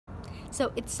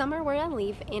So it's summer where I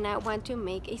live and I want to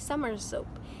make a summer soap.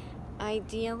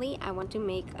 Ideally, I want to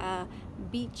make a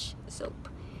beach soap.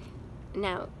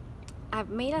 Now, I've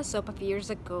made a soap a few years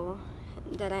ago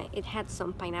that it had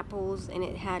some pineapples and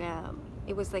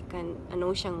it was like an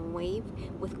ocean wave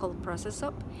with cold process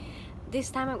soap. This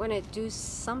time I'm going to do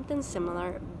something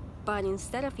similar, but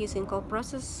instead of using cold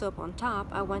process soap on top,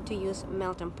 I want to use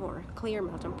melt and pour, clear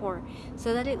melt and pour,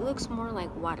 so that it looks more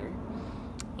like water.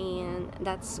 And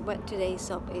that's what today's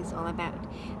soap is all about.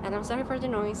 And I'm sorry for the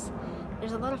noise,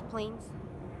 there's a lot of planes.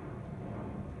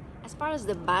 As far as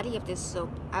the body of this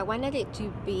soap, I wanted it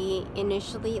to be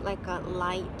initially like a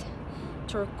light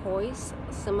turquoise,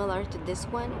 similar to this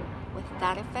one, with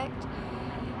that effect.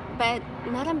 But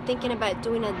now I'm thinking about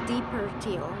doing a deeper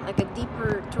teal, like a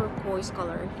deeper turquoise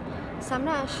color. So I'm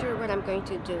not sure what I'm going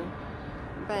to do.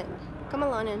 But come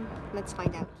along and let's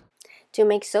find out. To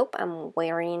make soap, I'm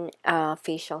wearing a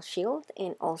facial shield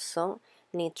and also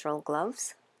neutral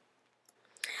gloves.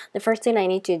 The first thing I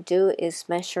need to do is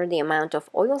measure the amount of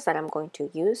oils that I'm going to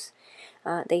use.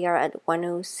 They are at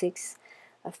 106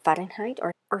 Fahrenheit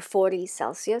or 40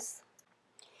 Celsius.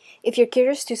 If you're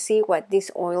curious to see what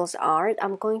these oils are,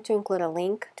 I'm going to include a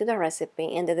link to the recipe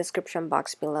in the description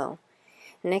box below.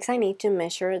 Next, I need to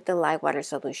measure the light water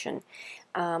solution.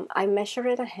 I measure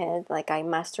it ahead, like I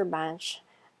master batch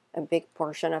a big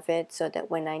portion of it, so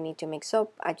that when I need to make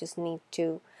soap, I just need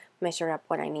to measure up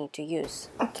what I need to use.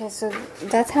 Okay, so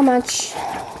that's how much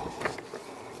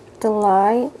the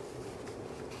lye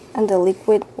and the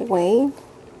liquid weigh.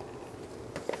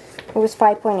 It was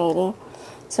 5.80.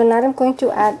 So now I'm going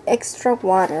to add extra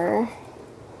water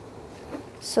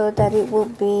so that it will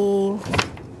be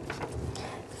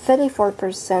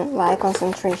 34% lye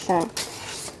concentration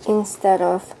instead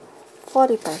of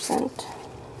 40%.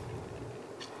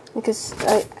 Because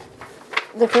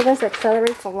the fragrance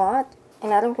accelerates a lot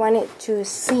and I don't want it to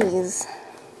seize.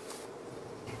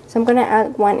 So I'm going to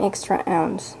add 1 extra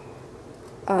ounce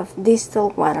of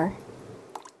distilled water.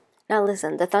 Now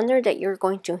listen, the thunder that you're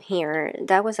going to hear,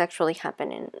 that was actually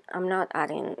happening. I'm not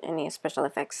adding any special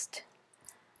effects.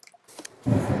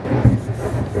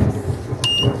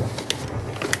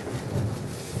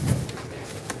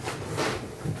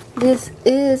 This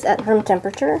is at room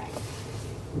temperature.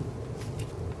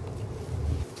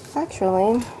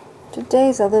 Actually, today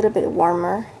is a little bit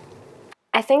warmer.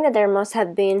 I think that there must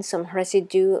have been some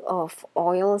residue of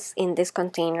oils in this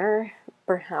container.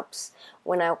 Perhaps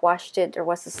when I washed it, there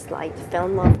was a slight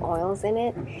film of oils in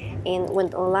it. And when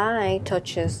the lye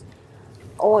touches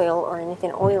oil or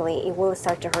anything oily, it will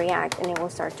start to react and it will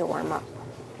start to warm up.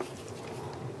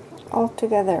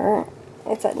 Altogether,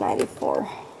 it's at 94.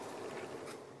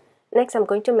 Next, I'm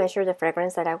going to measure the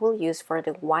fragrance that I will use for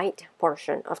the white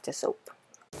portion of the soap.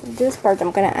 This part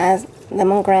I'm going to add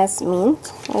lemongrass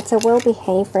mint. It's a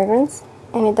well-behaved fragrance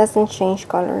and it doesn't change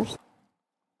colors.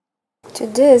 To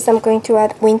this I'm going to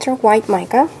add winter white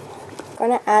mica. I'm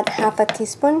going to add half a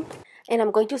teaspoon and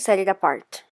I'm going to set it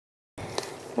apart.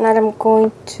 Now I'm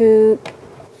going to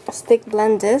stick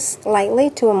blend this lightly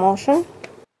to emulsion.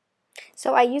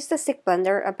 So I used the stick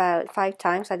blender about 5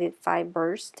 times. I did 5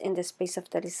 bursts in the space of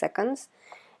 30 seconds.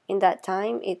 In that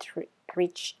time it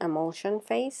reached emulsion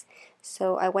phase.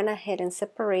 So I went ahead and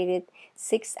separated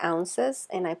 6 ounces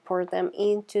and I poured them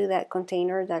into that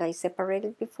container that I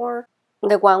separated before.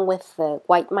 The one with the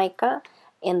white mica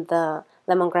and the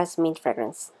lemongrass mint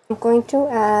fragrance. I'm going to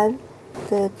add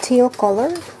the teal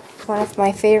color, one of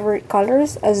my favorite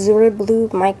colors, azure blue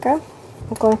mica.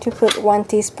 I'm going to put 1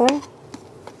 teaspoon.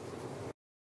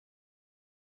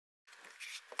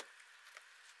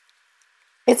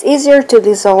 It's easier to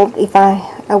dissolve if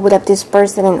I would have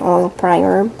dispersed it in oil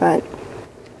prior, but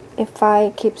if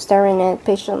I keep stirring it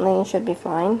patiently, it should be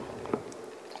fine.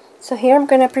 So here I'm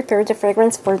going to prepare the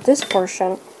fragrance for this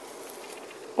portion,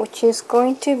 which is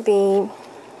going to be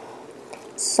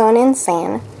sun and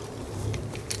sand.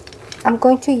 I'm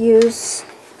going to use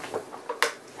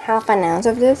half an ounce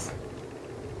of this.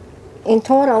 In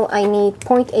total, I need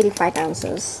 0.85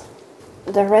 ounces.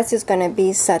 The rest is going to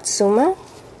be satsuma.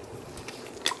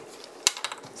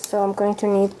 So I'm going to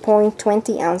need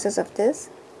 0.20 ounces of this.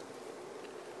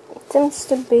 It seems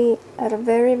to be at a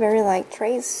very, very light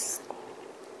trace.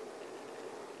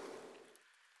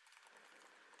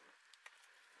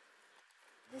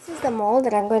 This is the mold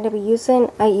that I'm going to be using.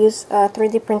 I use a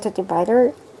 3D printed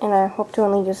divider and I hope to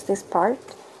only use this part.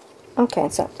 Okay,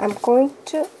 so I'm going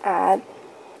to add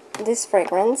this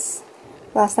fragrance.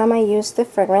 Last time I used the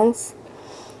fragrance,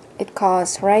 it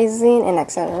caused rising and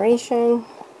acceleration.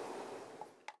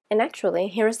 And actually,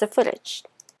 here's the footage.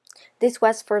 This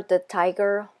was for the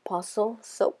Tiger Puzzle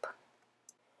soap.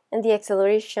 and the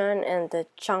acceleration and the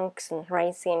chunks and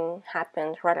rising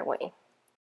happened right away.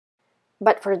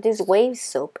 But for this wave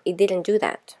soap, it didn't do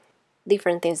that.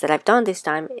 Different things that I've done this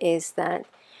time is that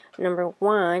number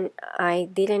one, I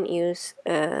didn't use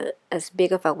as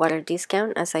big of a water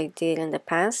discount as I did in the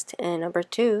past, and number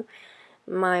two,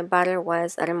 my butter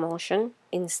was at emulsion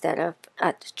instead of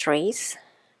at trace.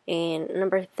 And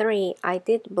number three, I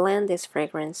did blend this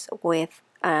fragrance with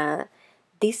a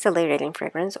decelerating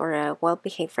fragrance or a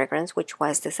well-behaved fragrance, which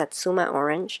was the Satsuma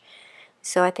orange.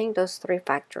 So I think those three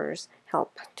factors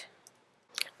helped.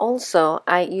 Also,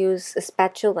 I use a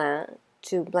spatula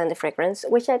to blend the fragrance,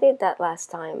 which I did that last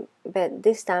time, but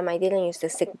this time I didn't use the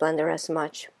stick blender as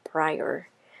much prior.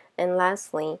 And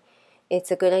lastly,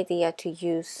 it's a good idea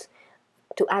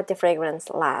to add the fragrance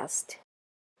last.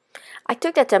 I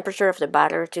took the temperature of the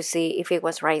butter to see if it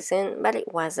was rising, but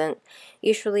it wasn't.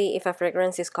 Usually, if a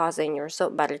fragrance is causing your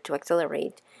soap butter to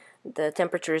accelerate, the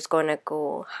temperature is going to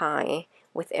go high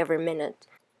with every minute.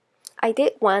 I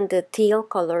did want the teal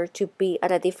color to be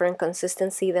at a different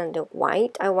consistency than the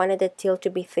white. I wanted the teal to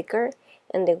be thicker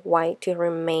and the white to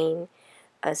remain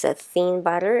as a thin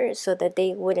butter so that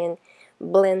they wouldn't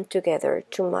blend together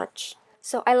too much.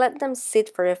 So I let them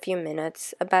sit for a few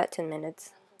minutes, about 10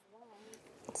 minutes.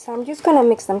 So I'm just gonna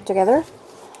mix them together.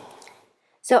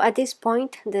 So at this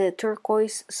point, the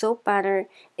turquoise soap butter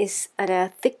is at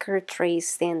a thicker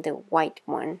trace than the white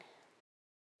one.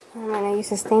 I'm gonna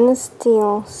use a stainless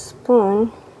steel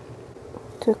spoon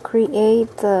to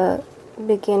create the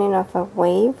beginning of a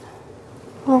wave.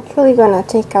 I'm actually gonna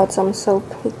take out some soap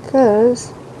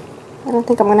because I don't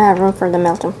think I'm gonna have room for the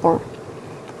melt and pour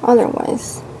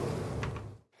otherwise.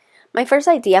 My first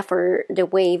idea for the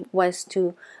wave was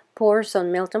to pour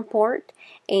some melt and pour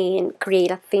and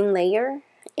create a thin layer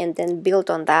and then build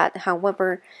on that.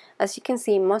 However, as you can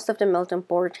see, most of the melt and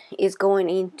pour is going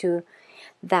into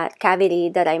that cavity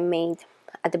that I made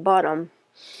at the bottom.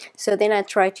 So then I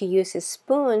tried to use a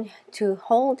spoon to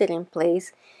hold it in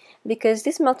place because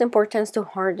this melt and pour tends to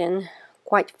harden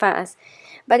quite fast,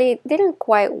 but it didn't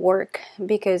quite work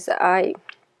because I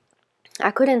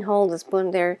couldn't hold the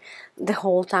spoon there the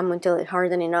whole time until it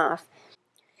hardened enough.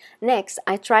 Next,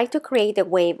 I tried to create a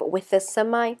wave with the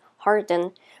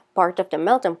semi-hardened part of the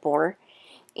melt and pour,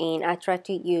 and I tried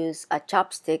to use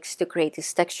chopsticks to create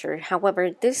this texture.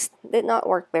 However, this did not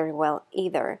work very well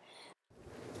either.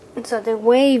 So the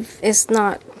wave is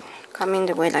not coming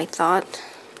the way I thought.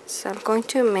 So I'm going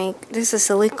to make this a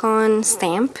silicone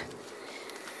stamp.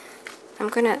 I'm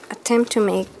going to attempt to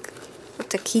make a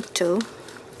taquito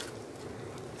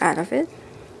out of it.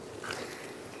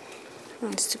 It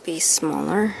needs to be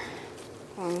smaller.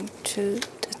 I'm going to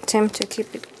attempt to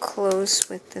keep it close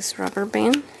with this rubber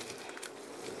band.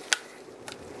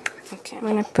 Okay, I'm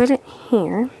going to put it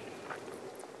here.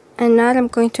 And now I'm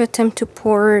going to attempt to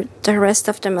pour the rest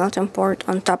of the melt and pour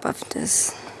on top of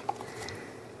this.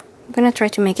 I'm going to try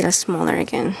to make it smaller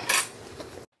again.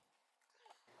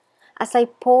 As I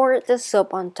pour the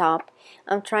soap on top,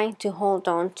 I'm trying to hold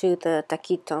on to the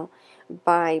taquito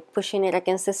by pushing it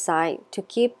against the side to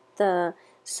keep the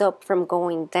soap from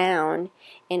going down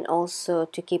and also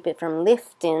to keep it from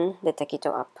lifting the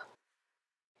taquito up.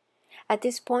 At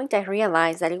this point, I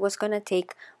realized that it was going to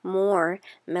take more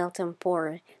melt and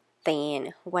pour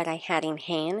than what I had in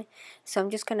hand, so I'm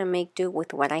just going to make do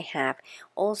with what I have.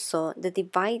 Also, the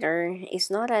divider is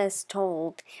not as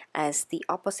tall as the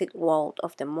opposite wall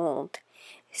of the mold,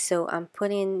 so I'm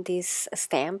putting this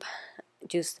stamp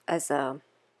just as a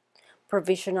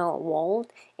provisional wall,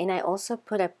 and I also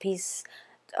put a piece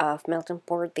of melt and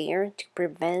pour there to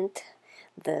prevent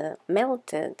the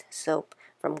melted soap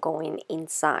from going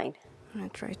inside. I'm going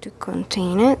to try to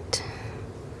contain it.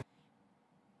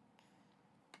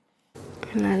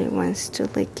 Now it wants to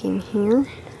leak in here.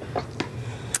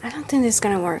 I don't think this is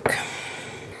gonna work.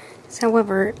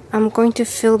 However, I'm going to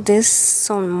fill this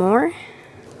some more,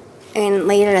 and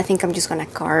later I think I'm just gonna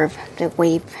carve the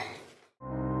wave.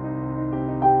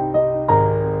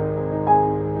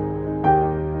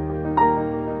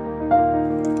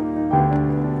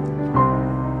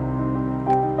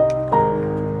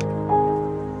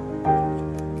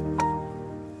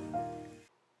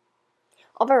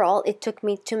 Overall, it took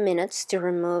me 2 minutes to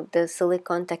remove the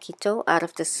silicone taquito out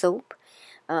of the soap.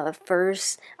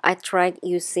 First, I tried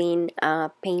using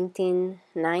a painting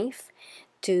knife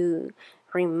to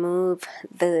remove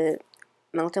the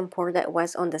melt and pour that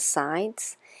was on the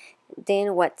sides.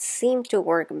 Then what seemed to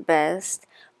work best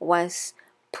was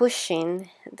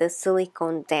pushing the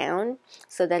silicone down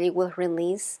so that it will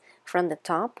release from the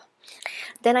top.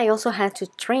 Then I also had to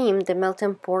trim the melt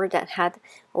and pour that had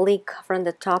leaked from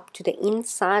the top to the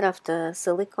inside of the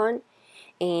silicone,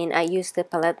 and I used the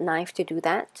palette knife to do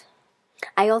that.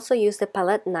 I also used the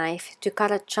palette knife to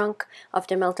cut a chunk of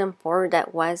the melting pour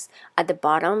that was at the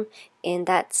bottom, and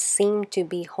that seemed to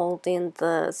be holding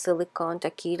the silicone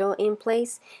taquito in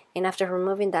place, and after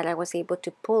removing that I was able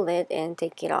to pull it and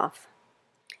take it off.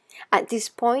 At this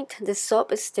point, the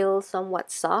soap is still somewhat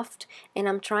soft, and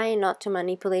I'm trying not to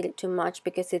manipulate it too much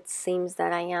because it seems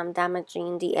that I am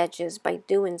damaging the edges by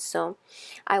doing so.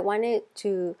 I wanted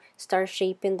to start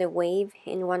shaping the wave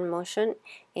in one motion,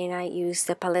 and I used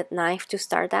the palette knife to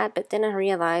start that, but then I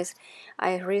realized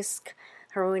I risk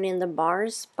ruining the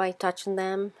bars by touching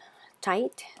them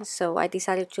tight, so I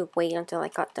decided to wait until I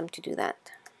cut them to do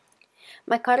that.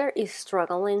 My cutter is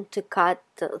struggling to cut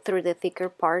through the thicker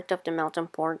part of the melting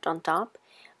pot on top.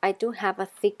 I do have a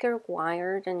thicker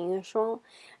wire than usual,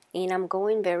 and I'm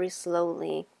going very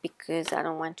slowly because I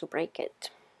don't want to break it.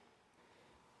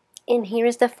 And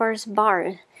here's the first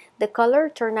bar. The color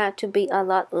turned out to be a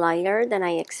lot lighter than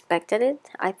I expected it.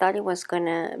 I thought it was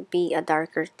gonna be a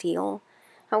darker teal.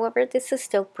 However, this is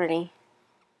still pretty.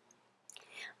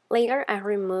 Later, I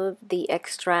removed the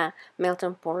extra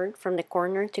melting pot from the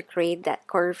corner to create that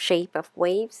curved shape of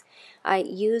waves. I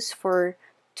used for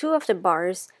two of the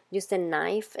bars just a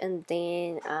knife and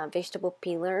then a vegetable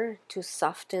peeler to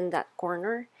soften that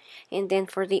corner. And then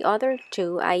for the other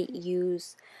two, I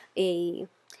use a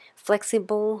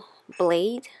flexible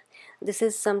blade. This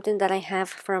is something that I have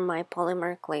from my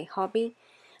polymer clay hobby,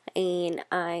 and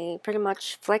I pretty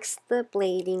much flex the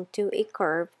blade into a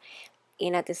curve,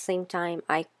 and at the same time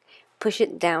I push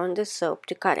it down the soap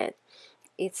to cut it.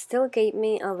 It still gave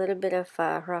me a little bit of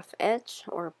a rough edge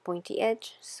or pointy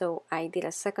edge, so I did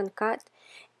a second cut,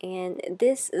 and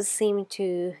this seemed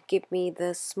to give me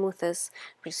the smoothest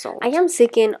result. I am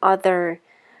seeking other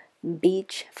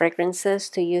beach fragrances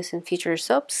to use in future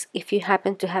soaps. If you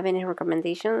happen to have any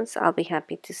recommendations, I'll be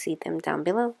happy to see them down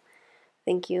below.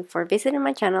 Thank you for visiting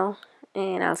my channel,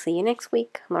 and I'll see you next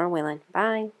week, Lord willing.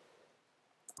 Bye.